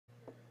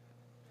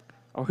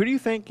Oh, who do you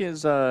think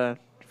is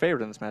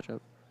favored in this matchup?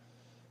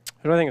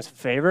 Who do I think is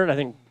favored? I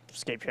think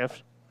Scape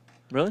Shift.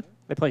 Really?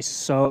 They play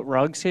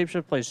Rug Scape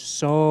Shift plays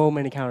so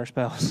many counter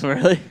spells.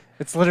 Really?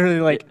 It's literally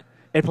like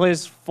it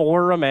plays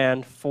 4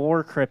 Remand,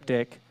 4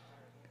 Cryptic,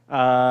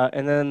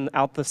 and then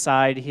out the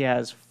side he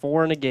has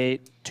 4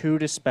 Negate, 2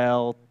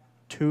 Dispel,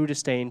 2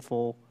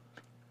 Disdainful.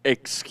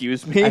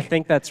 Excuse me? I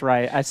think that's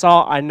right.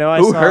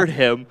 Who hurt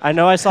him? I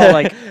know I saw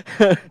like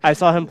I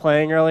saw him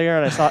playing earlier,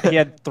 and I saw he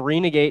had 3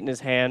 Negate in his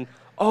hand.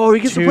 Oh,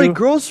 he gets to play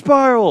Growth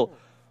Spiral.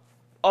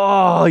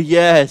 Oh,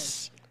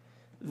 yes.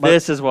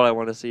 This is what I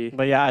want to see.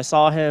 But yeah, I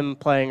saw him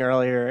playing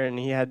earlier, and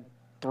he had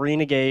 3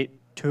 Negate,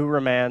 2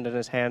 Remand in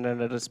his hand,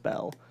 and a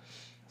Dispel.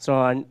 So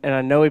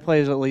I know he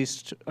plays at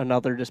least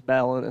another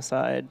Dispel in his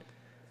side.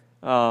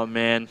 Oh,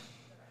 man.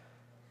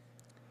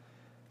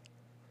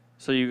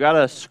 So you got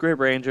a Scrib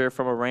Ranger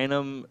from a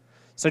random...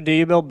 So do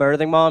you build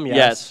Birthing Mom?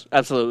 Yes,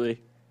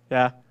 absolutely.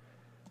 Yeah.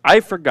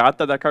 I forgot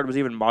that card was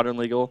even modern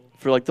legal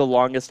for like the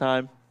longest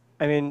time.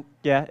 I mean,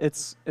 yeah,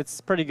 it's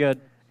pretty good.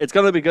 It's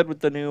going to be good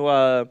with the new...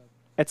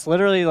 It's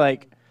literally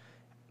like,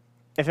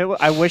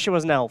 I wish it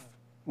was an elf.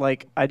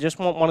 Like, I just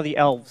want one of the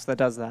elves that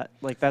does that.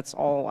 Like, that's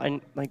all I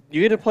like.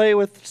 You get to play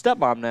with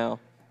Stepmom now.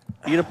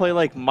 You get to play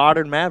like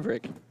Modern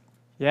Maverick.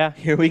 Yeah.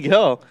 Here we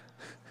go.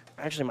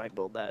 I actually might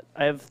build that.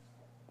 I have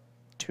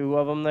 2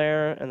 of them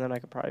there, and then I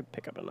could probably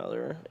pick up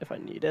another if I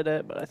needed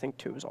it, but I think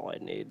 2 is all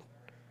I need.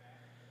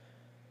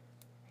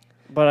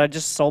 But I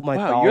just sold my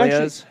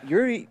Thalias.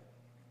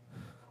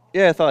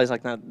 Yeah, I thought it was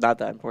like not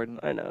that important.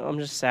 I know. I'm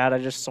just sad.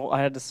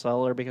 I had to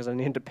sell her because I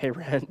needed to pay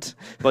rent.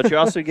 But you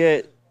also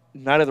get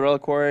Knight of the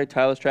Reliquary,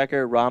 Tireless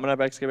Tracker,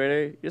 Ramanab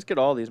Excavator. You just get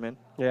all these, man.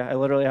 Yeah, I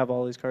literally have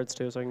all these cards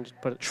too, so I can just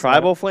put it.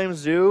 Tribal Flame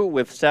Zoo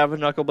with Savage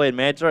Knuckleblade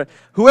Manta.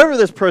 Whoever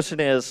this person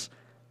is,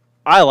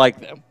 I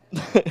like them.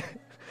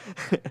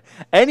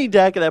 Any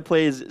deck that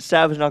plays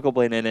Savage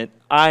Knuckleblade in it,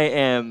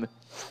 I'm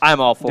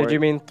all for it. Did you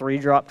mean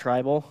 3-drop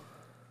Tribal?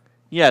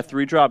 Yeah,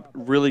 3-drop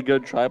really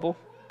good Tribal.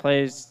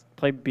 Play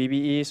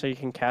BBE so you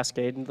can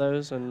cascade into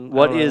those. And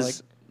what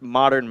is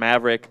Modern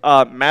Maverick?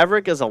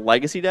 Maverick is a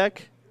legacy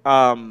deck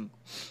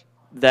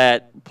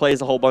that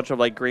plays a whole bunch of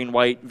like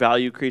green-white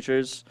value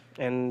creatures.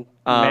 And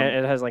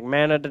it has like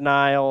mana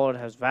denial. It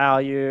has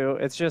value.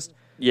 It's just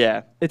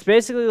It's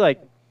basically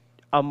like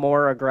a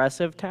more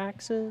aggressive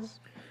Taxes.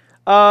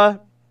 It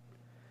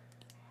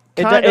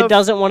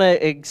doesn't want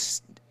to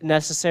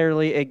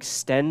necessarily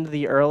extend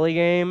the early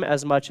game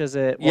as much as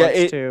it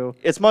wants to.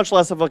 It's much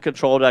less of a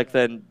control deck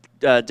than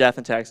Death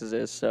and Taxes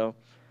is. So,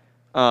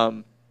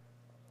 but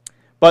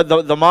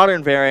the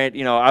modern variant,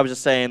 I was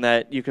just saying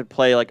that you could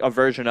play like a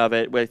version of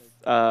it with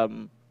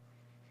the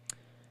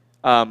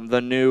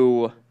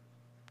new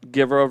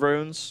Giver of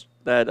Runes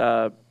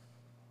that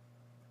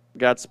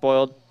got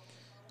spoiled.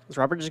 Is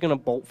Robert just gonna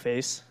bolt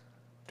face?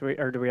 Do we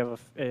have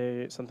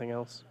something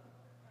else?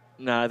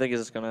 No, I think he's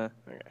just gonna.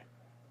 Okay.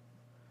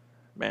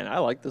 Man, I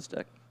like this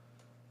deck.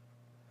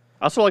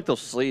 I also like those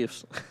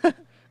sleeves. The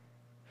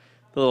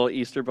little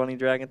Easter Bunny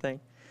dragon thing.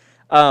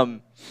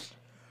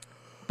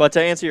 But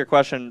to answer your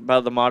question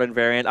about the modern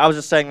variant, I was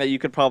just saying that you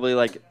could probably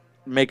like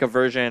make a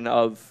version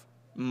of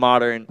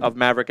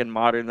Maverick and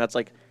Modern that's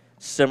like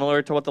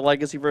similar to what the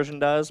Legacy version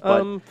does,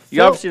 but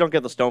you obviously don't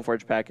get the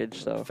Stoneforge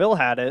package. So Phil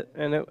had it,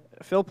 and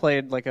Phil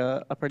played like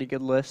a pretty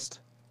good list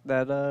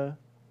that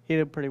he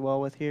did pretty well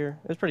with here.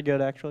 It was pretty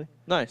good actually.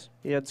 Nice.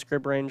 He had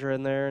Scrib Ranger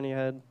in there, and he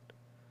had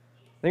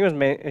he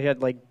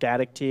had like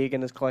Datic Teague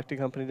in his Collecting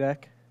Company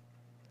deck.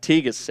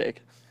 Teague is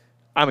sick.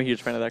 I'm a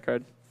huge fan of that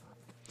card.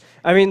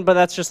 I mean, but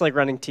that's just like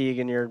running Teague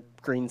in your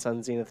Green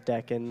Sun Zenith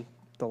deck in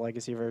the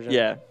Legacy version.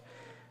 Yeah.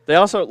 They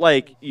also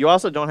you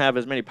also don't have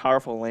as many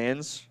powerful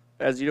lands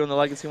as you do in the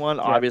Legacy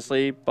one,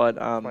 obviously, but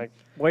like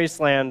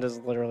Wasteland is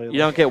literally you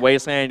don't get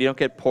Wasteland, you don't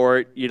get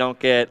Port, you don't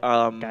get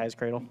Guy's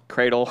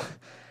Cradle.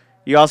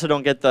 You also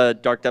don't get the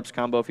Dark Depths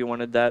combo if you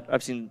wanted that.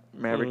 I've seen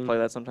Maverick play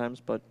that sometimes,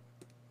 but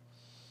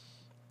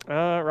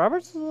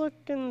Robert's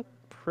looking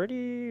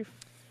pretty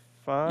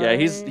fine. Yeah,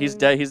 he's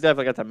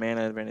definitely got the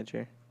mana advantage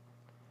here.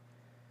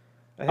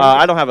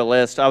 I don't have a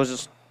list. I was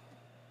just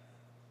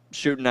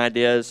shooting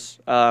ideas.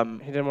 He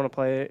didn't want to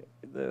play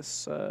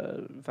this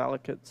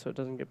Valakut so it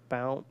doesn't get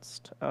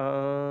bounced.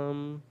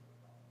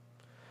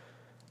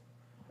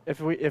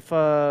 If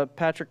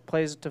Patrick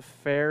plays it to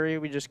Fairy,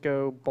 we just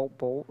go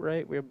bolt,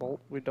 right? We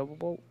double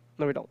bolt?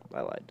 No, we don't.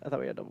 I lied. I thought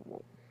we had double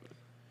bolt.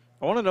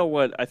 I want to know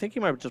what... I think he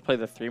might just play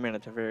the 3-mana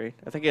Teferi.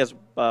 I think he has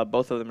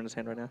both of them in his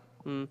hand right now.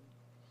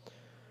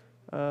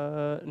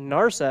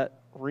 Narset.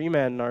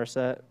 Remand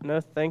Narset. No,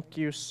 thank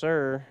you,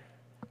 sir.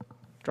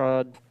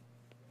 Draw...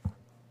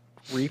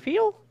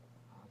 Repeal?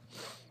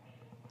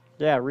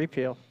 Yeah,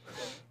 repeal.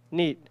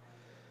 Neat.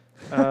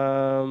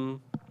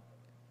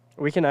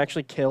 We can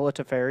actually kill a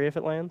Teferi if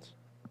it lands.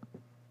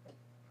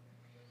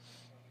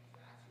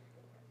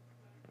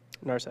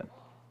 Narset.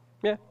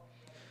 Yeah.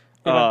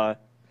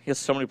 He has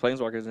so many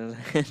Planeswalkers in his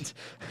hand.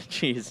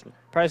 Jeez.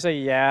 Probably say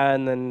yeah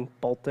and then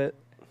bolt it.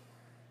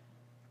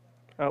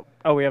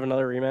 Oh, we have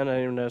another remand. I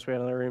didn't even notice we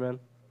had another remand.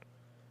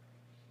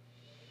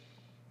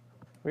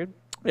 Weird.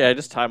 Yeah,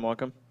 just time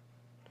walk him.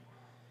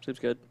 Seems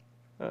good.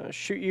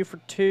 Shoot you for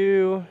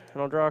 2,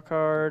 and I'll draw a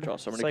card. Draw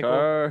so many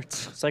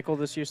cards. Cycle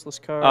this useless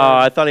card. Oh,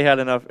 I thought he had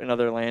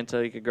another land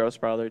so he could grow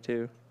Spiral there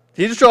too.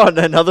 Did he just draw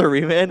another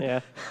remand?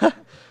 Yeah.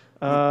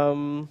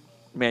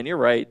 Man, you're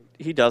right.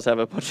 He does have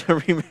a bunch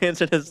of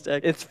remands in his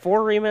deck. It's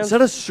 4 remands. Is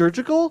that a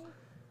surgical?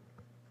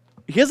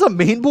 He has a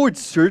mainboard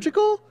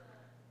surgical?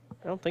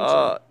 I don't think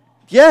so.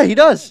 Yeah, he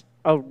does.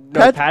 Oh,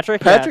 no,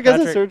 Patrick? Patrick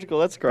has a surgical.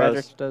 That's gross.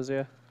 Patrick does,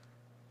 yeah.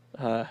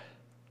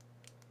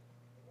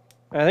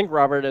 I think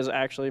Robert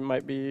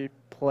might be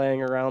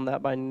playing around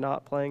that by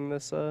not playing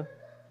this.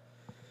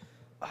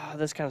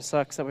 This kind of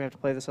sucks that we have to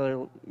play this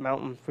other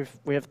mountain.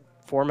 We have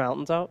 4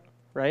 mountains out,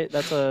 right?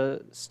 That's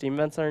a steam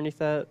vents underneath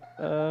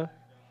that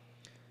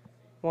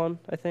one,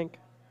 I think.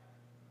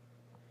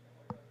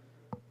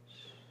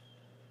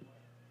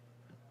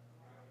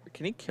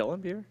 Can he kill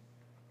him here?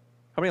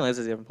 How many lands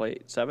does he have in play?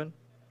 7?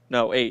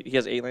 No, 8. He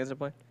has 8 lands in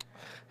play.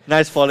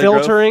 Nice flooded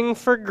Filtering growth.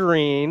 for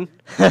green.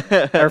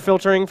 Or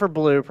filtering for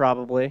blue,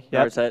 probably.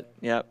 Yep.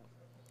 Yep.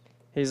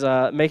 He's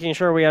making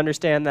sure we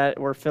understand that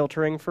we're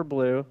filtering for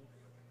blue.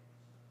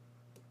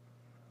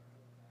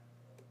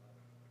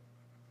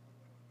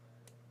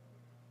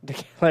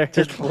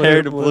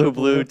 Declared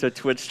blue to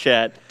Twitch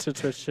chat. To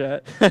Twitch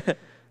chat.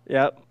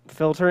 Yep.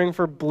 Filtering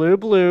for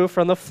blue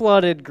from the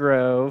flooded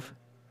grove.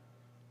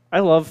 I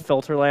love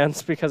filter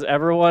lands because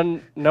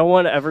no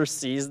one ever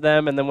sees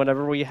them, and then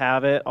whenever we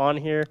have it on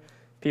here,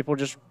 people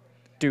just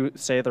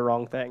say the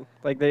wrong thing.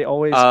 Like they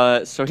always.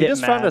 So he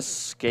just found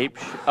escape.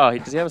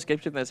 Does he have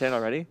escape shift in his hand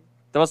already?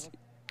 That was.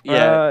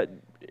 Yeah.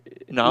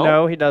 No.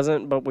 No, he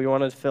doesn't. But we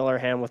want to fill our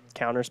hand with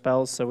counter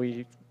spells so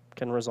we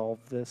can resolve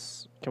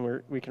this.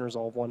 We can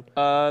resolve one.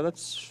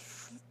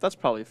 That's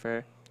probably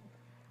fair.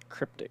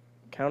 Cryptic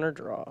counter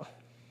draw.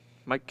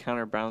 Might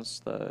counter bounce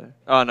the.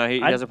 Oh no, he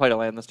hasn't played a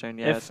land this turn.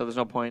 Yeah, so there's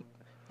no point.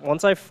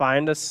 Once I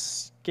find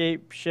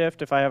escape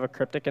shift, if I have a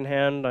cryptic in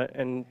hand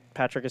and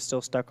Patrick is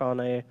still stuck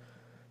on a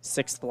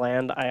 6th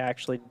land, I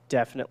actually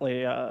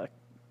definitely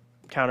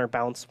counter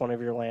bounce one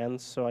of your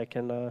lands so I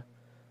can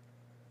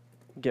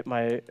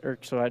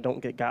so I don't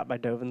get got by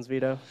Dovin's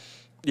veto.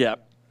 Yeah.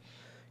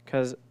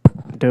 Because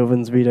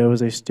Dovin's veto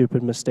is a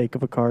stupid mistake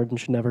of a card and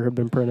should never have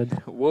been printed.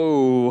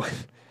 Whoa.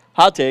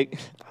 Hot take.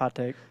 Hot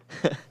take.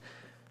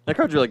 That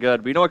card's really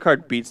good. But you know what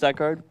card beats that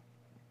card?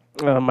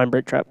 Mind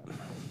Break Trap.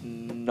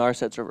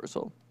 Narsavage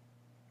Reversal.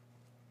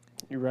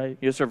 You're right.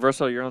 You just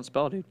reversal your own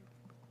spell, dude.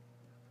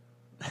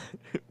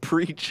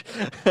 Preach.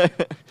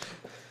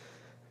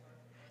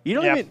 You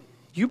don't even.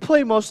 You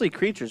play mostly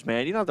creatures,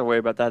 man. You don't have to worry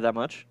about that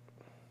much.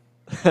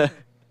 A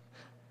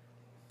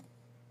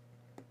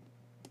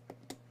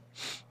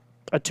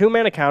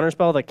 2-mana counter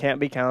spell that can't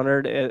be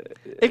countered.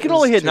 It can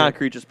only hit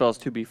non-creature spells,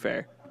 to be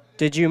fair.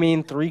 Did you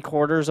mean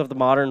 3/4 of the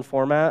modern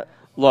format?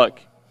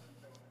 Look,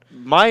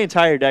 my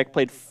entire deck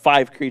played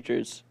 5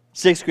 creatures,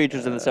 6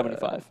 creatures in the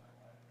 75.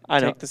 I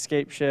know. Take the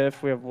escape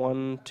shift. We have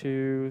 1,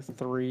 2,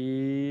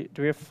 3.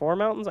 Do we have 4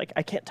 mountains? I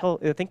can't tell.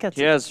 I think that's.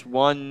 He has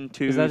 1,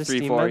 2,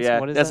 3, 4. Vents? Yeah,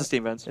 what is that's that? a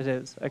steam vents. It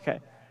is. Okay.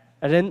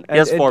 I didn't. He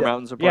has 4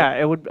 mountains.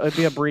 Yeah, it'd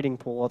be a breeding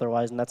pool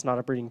otherwise, and that's not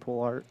a breeding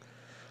pool art.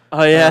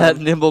 Oh yeah,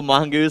 Nimble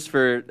Mongoose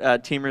for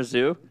Temur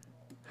Zoo.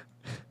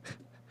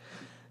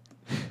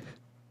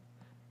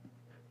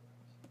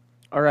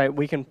 All right,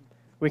 we can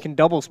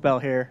double spell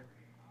here.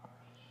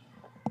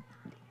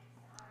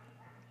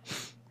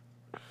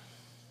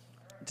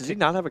 Does he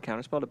not have a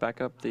counterspell to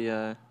back up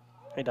the?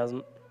 He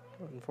doesn't,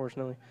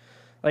 unfortunately.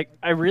 Like,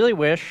 I really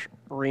wish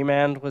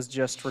Remand was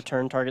just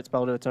return target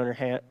spell to its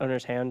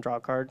owner's hand, draw a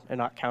card, and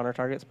not counter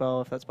target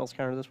spell. If that spell's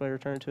countered this way,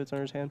 return it to its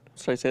owner's hand.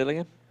 Sorry, say that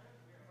again.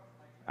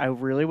 I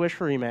really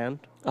wish Remand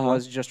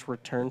was just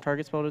return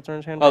target spell to its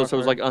owner's hand. Oh, so it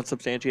was like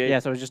unsubstantiated? Yeah,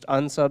 so it was just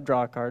unsub,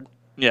 draw a card.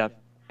 Yeah.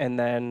 And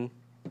then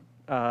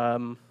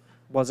it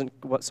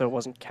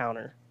wasn't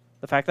counter.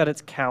 The fact that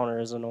it's counter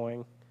is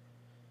annoying.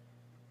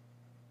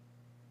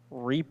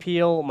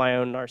 Repeal my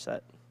own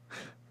Narset.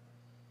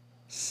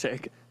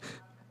 Sick.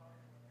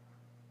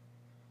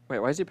 Wait,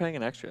 why is he paying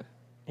an extra?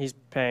 He's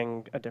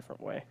paying a different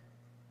way.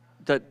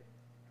 The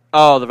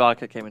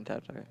Valakut came in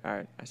tapped. Okay, all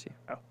right, I see.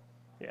 Oh,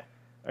 yeah.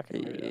 Okay,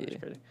 maybe that was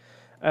crazy.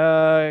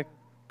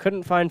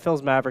 Couldn't find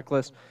Phil's Maverick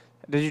list.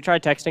 Did you try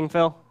texting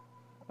Phil?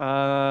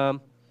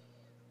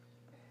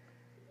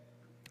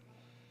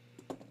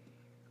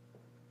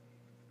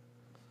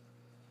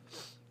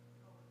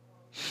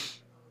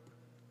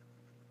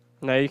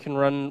 Now you can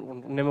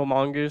run Nimble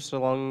Mongoose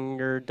along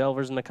your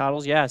Delvers and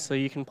Nicodles. Yeah, so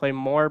you can play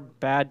more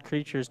bad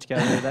creatures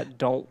together that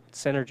don't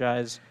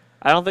synergize.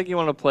 I don't think you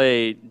want to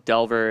play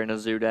Delver in a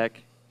Zoo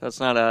deck. That's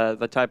not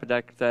the type of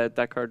deck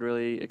that card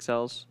really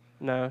excels.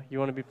 No, you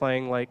want to be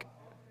playing like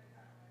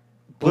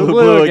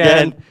blue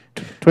again.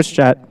 Twitch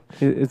chat.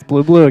 It's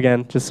blue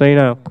again, just so you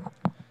know.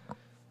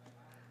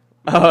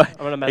 Oh, I'm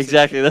gonna message.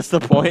 Exactly. That's the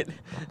point.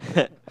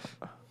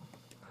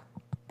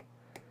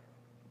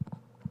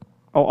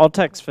 I'll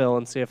text Phil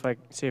and see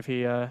if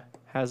he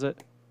has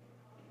it.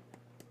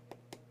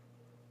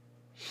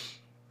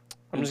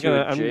 I'm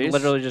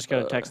literally just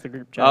gonna text the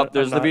group chat. Oh,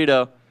 there's the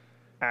veto.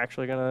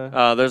 actually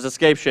gonna. There's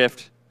escape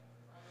shift.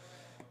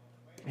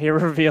 He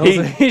reveals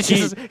it.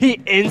 He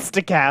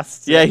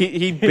instacasts. Yeah,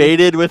 he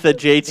baited with a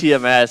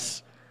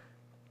JTMS.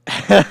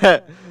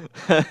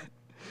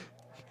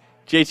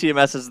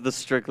 JTMS is the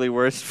strictly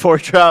worst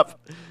 4-drop.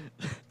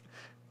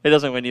 It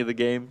doesn't win you the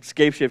game.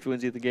 Escape shift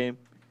wins you the game.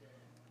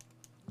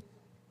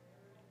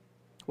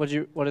 What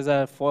is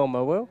that? Foil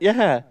Mowo?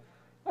 Yeah.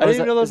 I didn't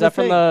even know that was that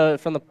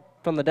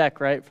from the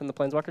deck, right? From the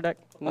Planeswalker deck?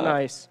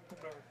 Nice.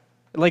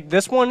 Like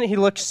this one, he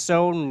looks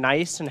so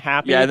nice and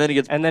happy. Yeah, and then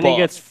he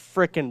gets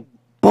freaking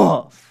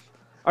buff.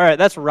 All right,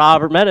 that's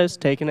Robert Meadows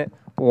taking it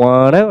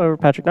 1-0 over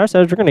Patrick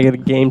Narsavage. We're going to get a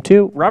game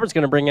 2. Robert's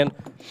going to bring in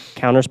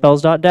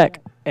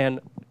counterspells.deck, and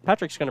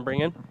Patrick's going to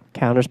bring in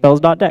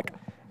counterspells.deck.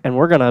 And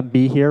we're going to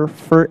be here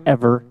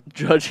forever.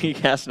 Judging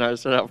cast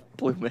Narsavage out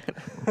blue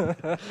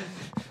mana.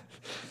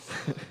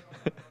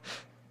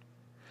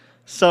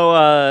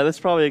 So this is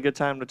probably a good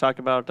time to talk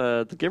about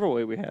the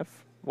giveaway we have.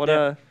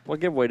 What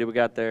giveaway do we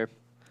got there?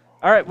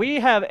 All right, we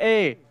have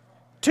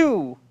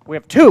two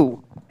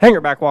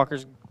hangerback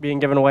walkers being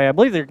given away. I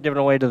believe they're given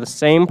away to the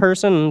same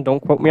person.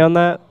 Don't quote me on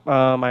that.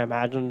 I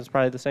imagine it's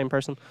probably the same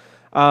person.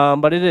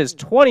 But it is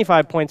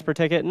 25 points per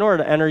ticket. In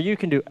order to enter, you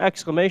can do !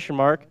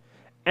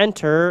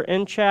 Enter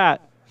in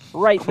chat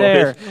right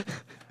there.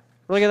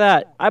 Look at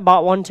that. I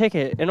bought 1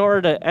 ticket. In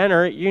order to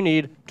enter, you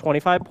need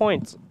 25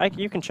 points.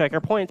 You can check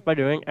your points by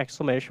doing !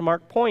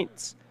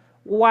 Points.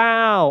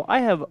 Wow.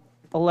 I have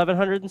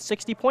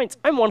 1,160 points.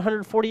 I'm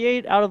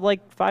 148 out of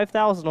like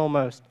 5,000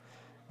 almost.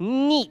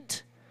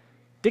 Neat.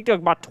 Dig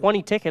Dug bought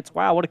 20 tickets.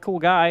 Wow, what a cool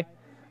guy.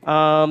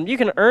 You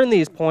can earn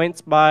these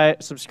points by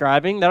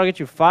subscribing. That'll get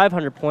you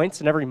 500 points,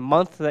 and every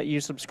month that you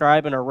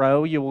subscribe in a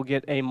row, you will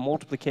get a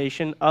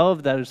multiplication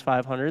of those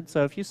 500.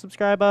 So if you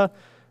subscribe, I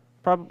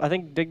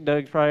think Dig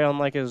Dug's probably on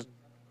like his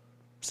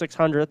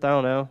 600th. I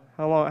don't know.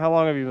 How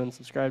long have you been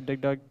subscribed,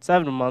 Dig Dug?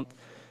 7 a month.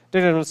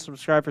 Dig Dug was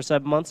subscribed for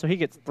 7 months, so he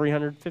gets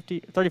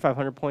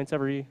 3,500 points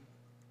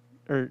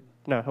he'll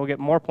get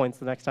more points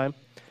the next time.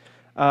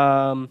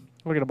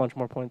 We'll get a bunch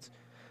more points.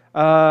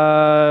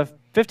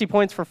 50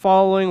 points for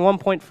following, 1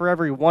 point for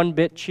every 1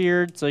 bit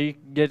cheered, so you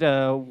get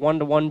a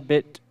 1-to-1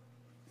 bit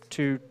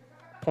to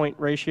point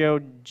ratio.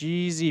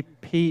 Jeezy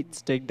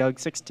Pete's Dig Dug,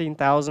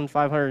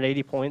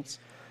 16,580 points.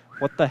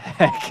 What the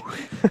heck?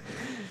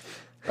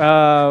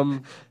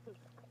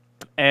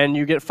 And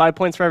you get 5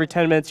 points for every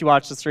 10 minutes you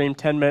watch the stream,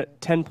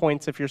 10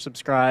 points if you're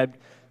subscribed.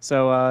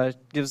 So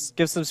give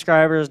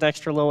subscribers an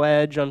extra little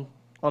edge on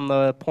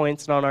the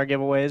points and on our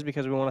giveaways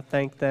because we want to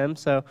thank them.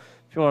 So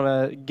if you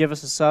want to give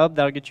us a sub,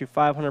 that'll get you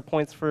 500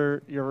 points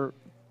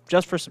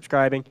just for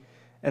subscribing,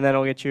 and then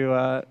it'll get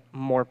you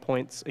more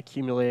points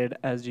accumulated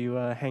as you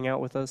hang out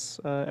with us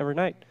every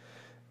night.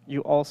 You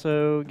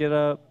also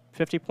get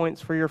 50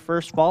 points for your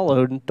first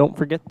follow. Don't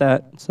forget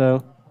that.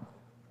 So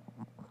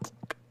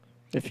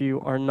if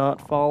you are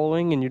not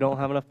following and you don't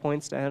have enough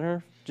points to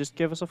enter, just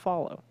give us a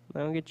follow.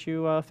 That'll get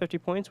you 50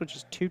 points, which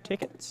is 2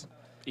 tickets.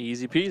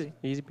 Easy peasy.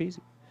 Easy peasy.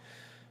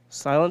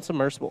 Silent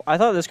Submersible. I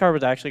thought this card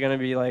was actually going to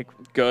be, like...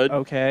 Good?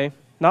 Okay.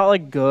 Not,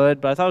 like, good,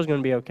 but I thought it was going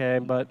to be okay,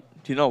 but...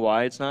 Do you know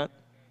why it's not?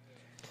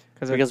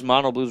 Because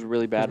Mono Blue's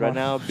really bad right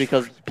now,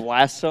 because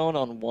Blast Zone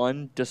on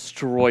 1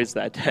 destroys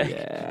that deck.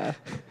 Yeah.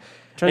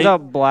 Turns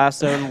out Blast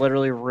Zone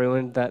literally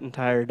ruined that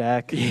entire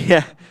deck.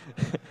 Yeah.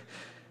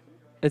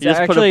 You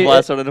just put a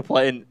Blast Zone into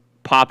play and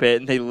pop it,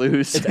 and they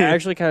lose. It's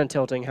actually kind of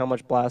tilting how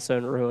much Blast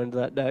Zone ruined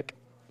that deck.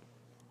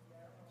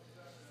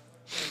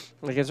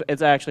 Like,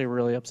 it's actually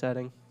really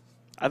upsetting.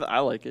 I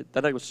like it.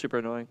 That deck was super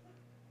annoying.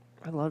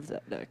 I loved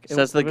that deck.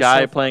 Says the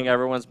guy playing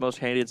everyone's most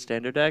hated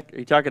standard deck. Are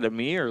you talking to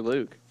me or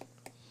Luke?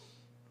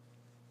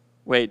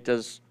 Wait,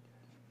 does...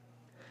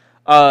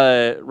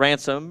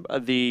 Ransom,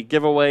 the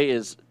giveaway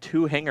is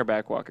 2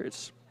 Hangerback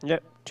Walkers.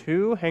 Yep,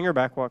 2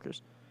 Hangerback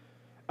Walkers.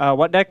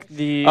 What deck?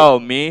 Oh,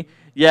 me?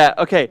 Yeah,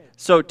 okay.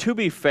 So, to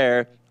be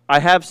fair, I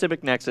have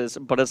Civic Nexus,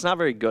 but it's not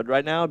very good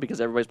right now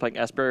because everybody's playing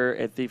Esper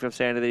and Thief of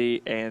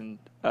Sanity and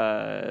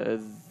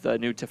the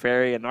new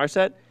Teferi and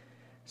Narset.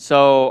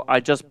 So I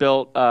just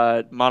built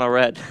Mono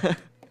Red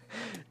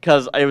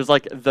because it was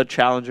like the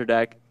challenger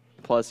deck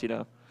plus,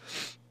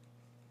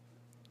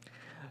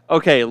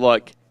 Okay,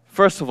 look.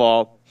 First of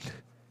all,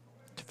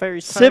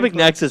 Civic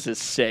Nexus is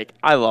sick.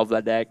 I love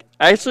that deck.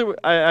 Actually,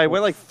 I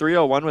went like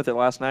 301 with it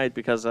last night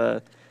because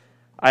I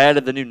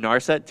added the new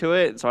Narset to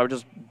it, and so I would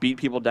just beat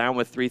people down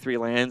with 3/3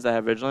 lands that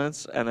have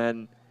Vigilance, and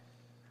then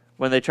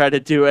when they tried to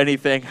do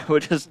anything, I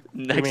would just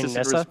Nexus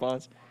in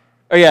response.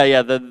 Oh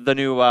yeah, the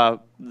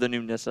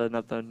new Nissa,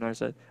 not the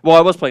Narset. Well,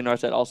 I was playing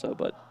Narset also,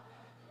 but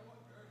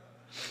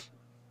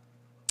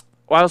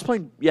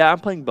I'm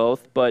playing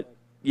both, but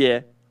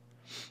yeah.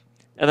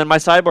 And then my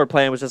sideboard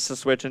plan was just to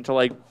switch into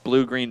like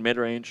blue-green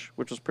mid-range,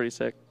 which was pretty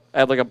sick. I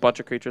had like a bunch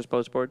of creatures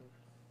post-board.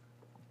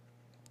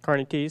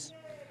 Carnage Keys?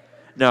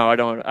 No, I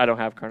don't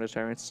have Carnage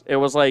Tyrants. It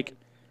was like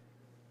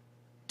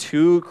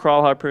 2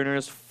 Crawl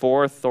Harpooners,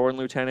 4 Thorn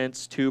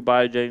Lieutenants, 2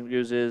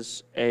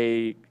 Biogenuses,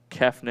 a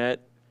Kefnet,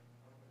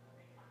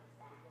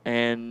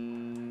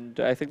 and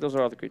I think those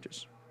are all the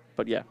creatures.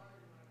 But yeah.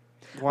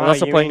 Wow, I was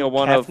also you playing mean a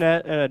one of.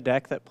 Kefnet in a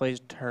deck that plays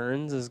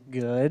turns is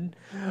good?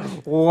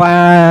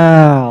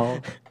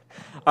 Wow.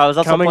 I was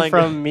also Coming playing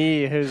from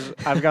me,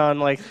 I've gone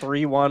like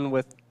 3-1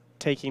 with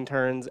taking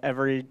turns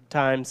every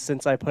time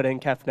since I put in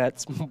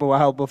Kefnets.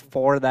 While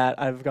before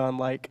that, I've gone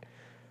like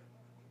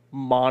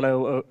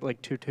mono,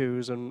 like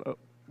 2-2s and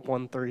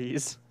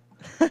 1-3s.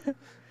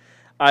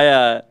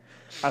 I've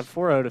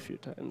 4-0'd a few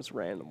times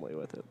randomly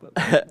with it.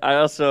 But I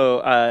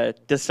also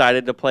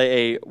decided to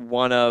play a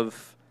one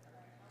of.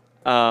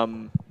 I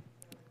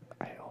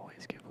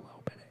always give a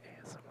little bit of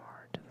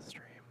ASMR to the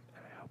stream,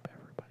 and I hope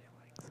everybody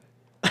likes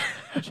it.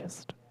 I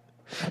just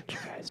want you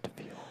guys to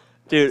feel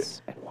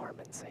nice and warm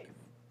and safe.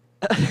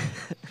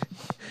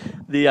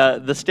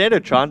 The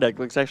standard Tron deck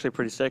looks actually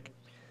pretty sick.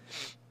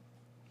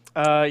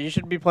 You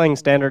should be playing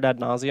standard ad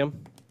nauseum.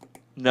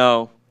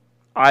 No,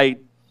 I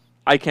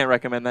can't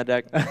recommend that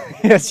deck.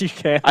 Yes, you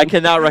can. I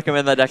cannot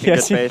recommend that deck in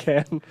good faith.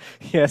 Yes, you can.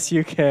 Yes,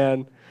 you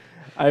can.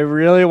 I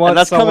really want. And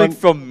that's coming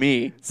from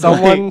me.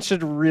 Someone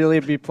should really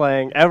be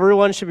playing.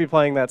 Everyone should be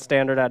playing that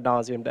standard ad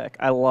nauseum deck.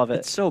 I love it.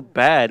 It's so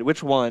bad.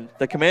 Which one?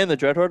 The Command the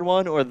Dreadhorde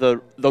one or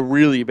the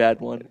really bad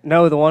one?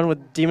 No, the one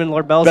with Demon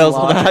Lord Bells. No,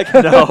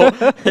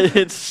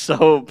 it's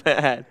so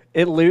bad.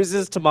 It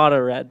loses to Mono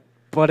Red,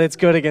 but it's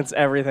good against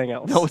everything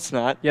else. No, it's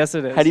not. Yes,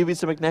 it is. How do you beat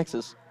Simic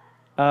Nexus?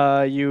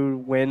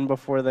 You win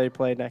before they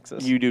play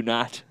Nexus. You do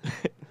not.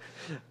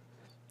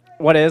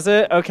 What is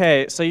it?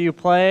 Okay, so you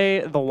play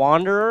the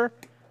Wanderer,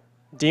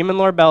 Demon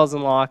Lord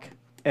Belzenlock,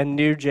 and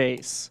New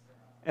Jace,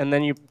 and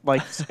then you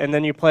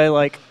play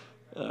like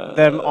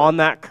them on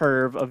that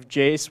curve of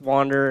Jace,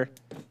 Wanderer,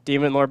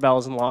 Demon Lord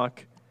Belzenlock,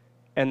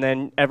 and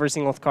then every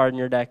single card in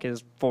your deck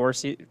is 4 or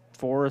 3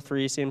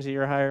 CMC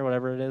or higher,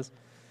 whatever it is,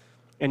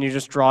 and you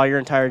just draw your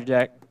entire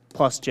deck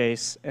plus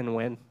Jace and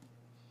win.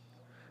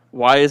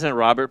 Why isn't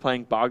Robert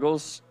playing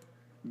Boggles?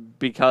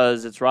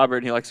 Because it's Robert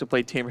and he likes to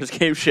play Tamer's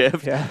Cave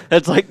Shift. Yeah.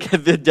 That's like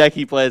the deck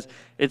he plays.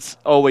 It's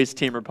always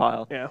Tamer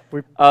Pile. Yeah.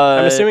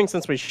 I'm assuming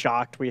since we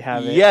shocked, we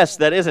have it. Yes,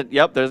 that isn't.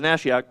 Yep, there's an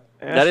Ashiok.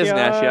 That is an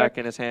Ashiok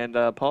in his hand,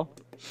 Paul.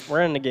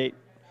 We're in negate.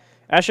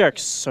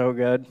 Ashiok's so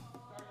good.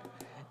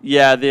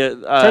 Yeah,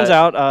 turns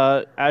out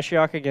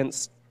Ashiok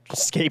against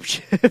Scape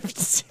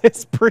Shifts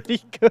is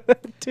pretty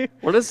good, too.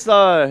 What is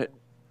the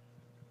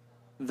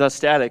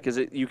static? Is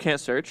it you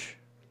can't search?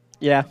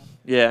 Yeah.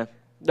 Yeah.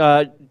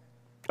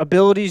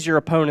 Abilities your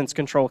opponents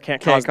control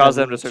can't cause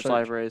them to search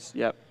libraries.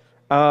 Yep.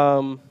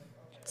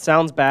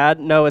 Sounds bad.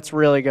 No, it's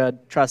really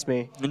good. Trust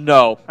me.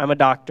 No. I'm a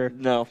doctor.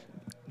 No.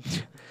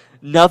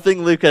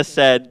 Nothing Lucas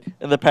said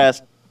in the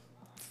past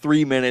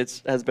 3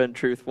 minutes has been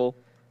truthful.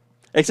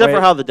 Except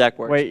for how the deck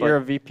works. Wait, you're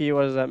a VP?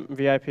 What is that?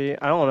 VIP?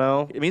 I don't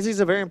know. It means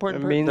he's a very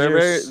important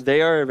person.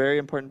 They are a very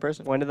important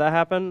person. When did that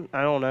happen?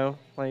 I don't know.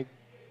 Like,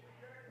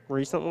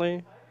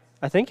 recently?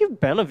 I think you've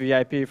been a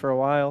VIP for a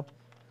while.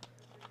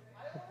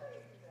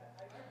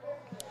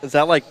 Is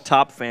that like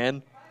top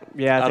fan?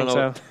 Yeah, I think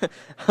so.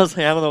 I was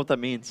like, I don't know what that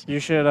means. You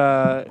should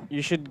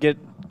get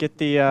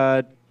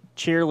the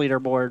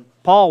cheerleader board.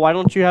 Paul, why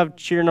don't you have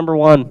cheer number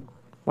 1?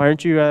 Why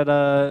aren't you at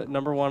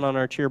number 1 on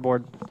our cheer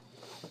board?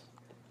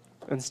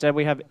 Instead,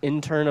 we have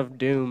Intern of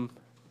Doom.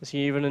 Is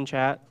he even in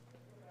chat?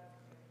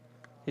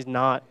 He's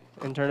not.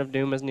 Intern of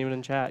Doom isn't even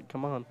in chat.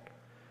 Come on.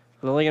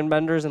 Lillian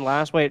Benders and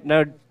last. Wait,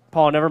 no,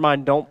 Paul, never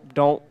mind. Don't.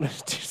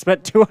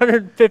 Spent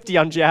 250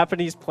 on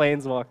Japanese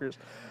planeswalkers.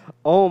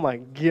 Oh my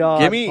God.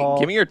 Give me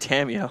Paul. your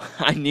Tameo.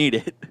 I need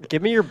it.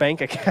 Give me your bank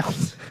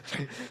account.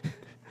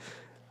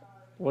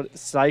 What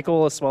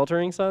cycle of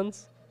Sweltering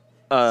Suns?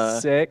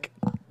 Sick.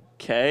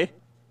 Okay.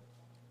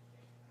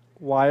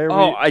 Why are we?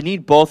 Oh, I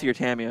need both your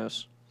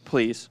Tameos,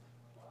 please.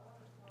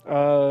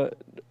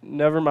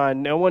 Never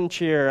mind. No one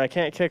cheer. I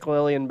can't kick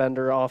Lillian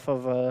Bender off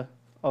of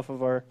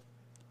our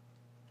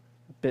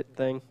bit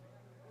thing.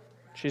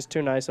 She's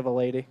too nice of a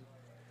lady.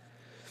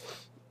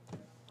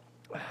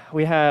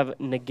 We have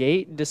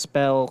Negate,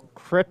 Dispel,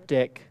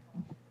 Cryptic.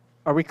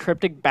 Are we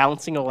Cryptic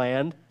bouncing a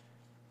land?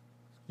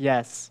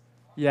 Yes.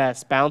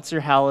 Yes. Bounce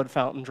your Hallowed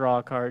Fountain, draw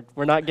a card.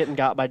 We're not getting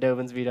got by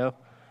Dovin's Veto.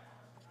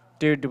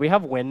 Dude, do we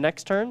have win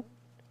next turn?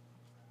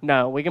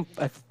 No, we can...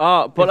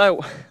 but I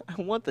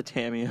want the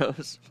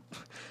Tameos.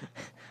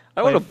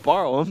 I want to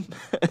borrow them.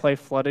 Play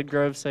Flooded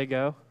Grove, say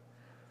go.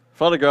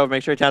 Flooded Grove,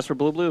 make sure he taps for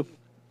blue.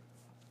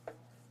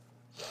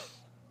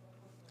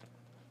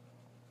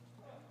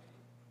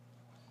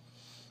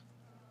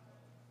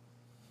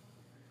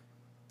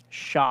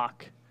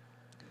 Shock.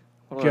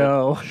 What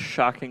go. A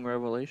shocking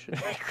revelation.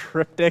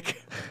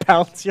 Cryptic.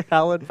 Bounce your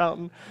Hallowed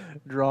Fountain.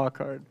 Draw a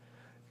card.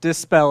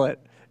 Dispel it.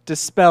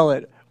 Dispel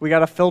it. We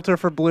got a filter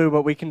for blue,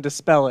 but we can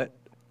dispel it.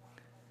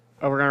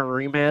 Oh, we're going to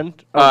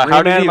remand?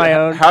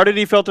 How did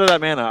he filter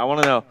that mana? I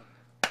want to know.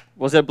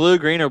 Was it blue,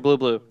 green, or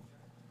blue?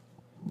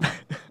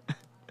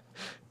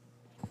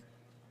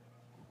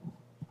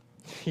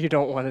 You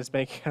don't want his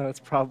bank account. It's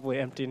probably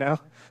empty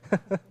now.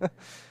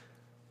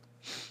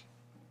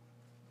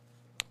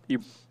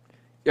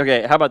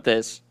 Okay, how about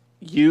this?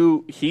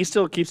 He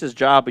still keeps his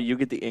job, but you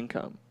get the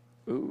income.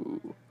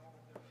 Ooh.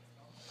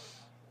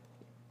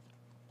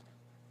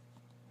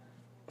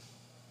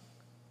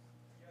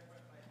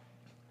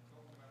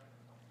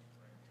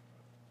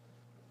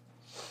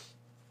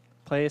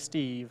 play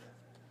Steve.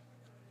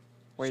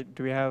 Wait,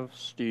 do we have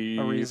Steve.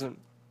 a reason?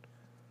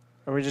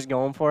 Are we just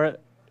going for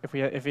it? If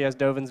he has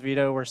Dovin's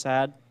veto, we're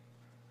sad.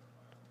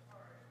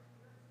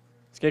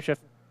 Escape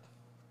shift.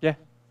 Yeah.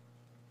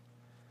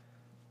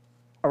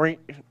 Are we?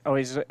 Oh,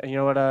 he's. You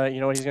know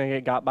what he's gonna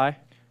get got by?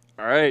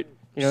 All right.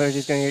 You know what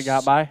he's gonna get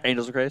got by?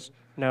 Angels of Grace.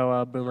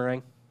 No,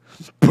 boomerang.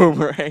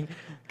 Boomerang.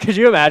 Could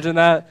you imagine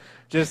that?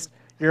 Just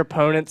your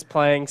opponent's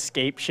playing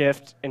scape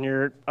shift, and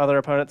your other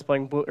opponent's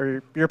playing blue,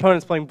 or your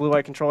opponent's playing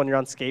blue-white control, and you're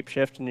on scape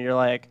shift, and you're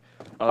like,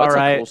 Oh, that's all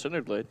right. a cool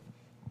Cinder Blade.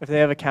 If they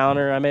have a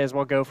counter, I may as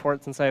well go for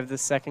it since I have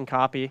this second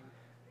copy.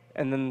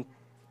 And then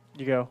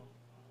you go,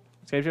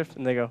 scape shift,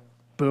 and they go,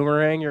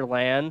 boomerang your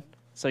land,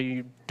 so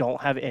you don't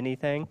have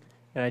anything.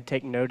 And I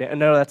take no damage.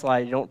 No, that's a lie.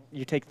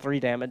 You take 3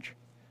 damage.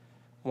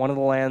 One of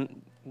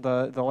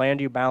the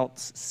land you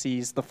bounce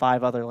sees the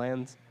 5 other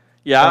lands.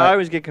 Yeah, I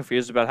always get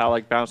confused about how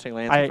like bouncing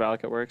lands with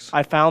Valakut works.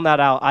 I found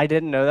that out. I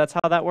didn't know that's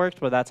how that worked,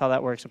 but that's how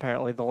that works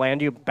apparently. The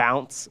land you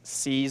bounce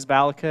sees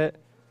Valakut,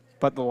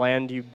 but the land you